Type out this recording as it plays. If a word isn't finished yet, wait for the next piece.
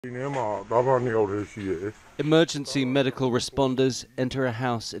Emergency medical responders enter a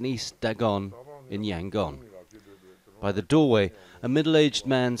house in East Dagon in Yangon. By the doorway, a middle-aged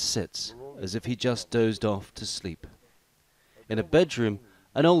man sits, as if he just dozed off to sleep. In a bedroom,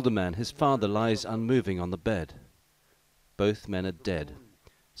 an older man, his father, lies unmoving on the bed. Both men are dead,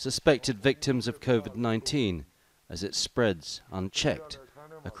 suspected victims of COVID-19 as it spreads unchecked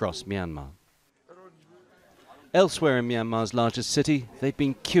across Myanmar. Elsewhere in Myanmar's largest city, they've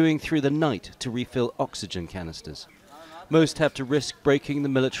been queuing through the night to refill oxygen canisters. Most have to risk breaking the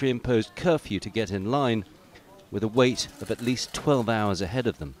military-imposed curfew to get in line, with a wait of at least 12 hours ahead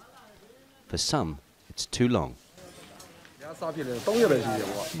of them. For some, it's too long.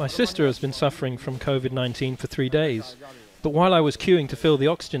 My sister has been suffering from COVID-19 for 3 days. But while I was queuing to fill the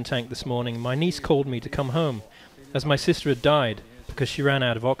oxygen tank this morning, my niece called me to come home, as my sister had died because she ran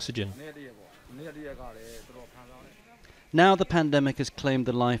out of oxygen. Now the pandemic has claimed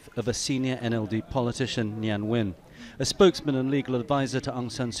the life of a senior NLD politician, Nyan Win. A spokesman and legal advisor to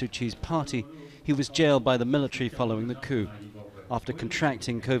Aung San Suu Kyi's party, he was jailed by the military following the coup. After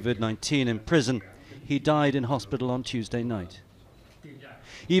contracting COVID-19 in prison, he died in hospital on Tuesday night.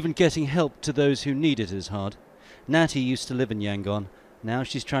 Even getting help to those who need it is hard. Natty used to live in Yangon. Now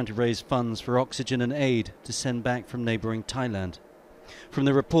she's trying to raise funds for oxygen and aid to send back from neighbouring Thailand. From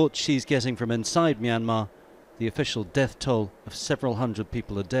the reports she's getting from inside Myanmar, the official death toll of several hundred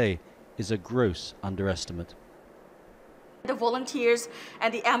people a day is a gross underestimate. The volunteers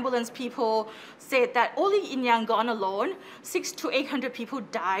and the ambulance people said that only in Yangon alone, 600 to 800 people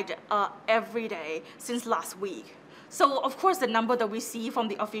died every day since last week. So, of course, the number that we see from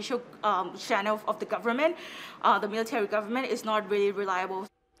the official channel of the government, the military government, is not really reliable.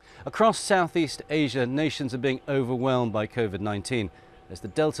 Across Southeast Asia, nations are being overwhelmed by COVID-19 as the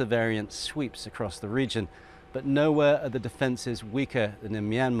Delta variant sweeps across the region. But nowhere are the defences weaker than in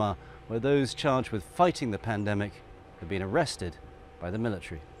Myanmar, where those charged with fighting the pandemic have been arrested by the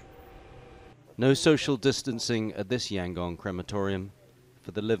military. No social distancing at this Yangon crematorium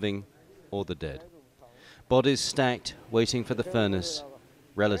for the living or the dead. Bodies stacked, waiting for the furnace,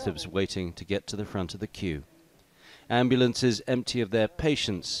 relatives waiting to get to the front of the queue. Ambulances empty of their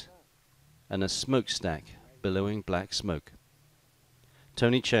patients, and a smokestack billowing black smoke.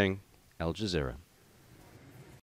 Tony Cheng, Aljazeera.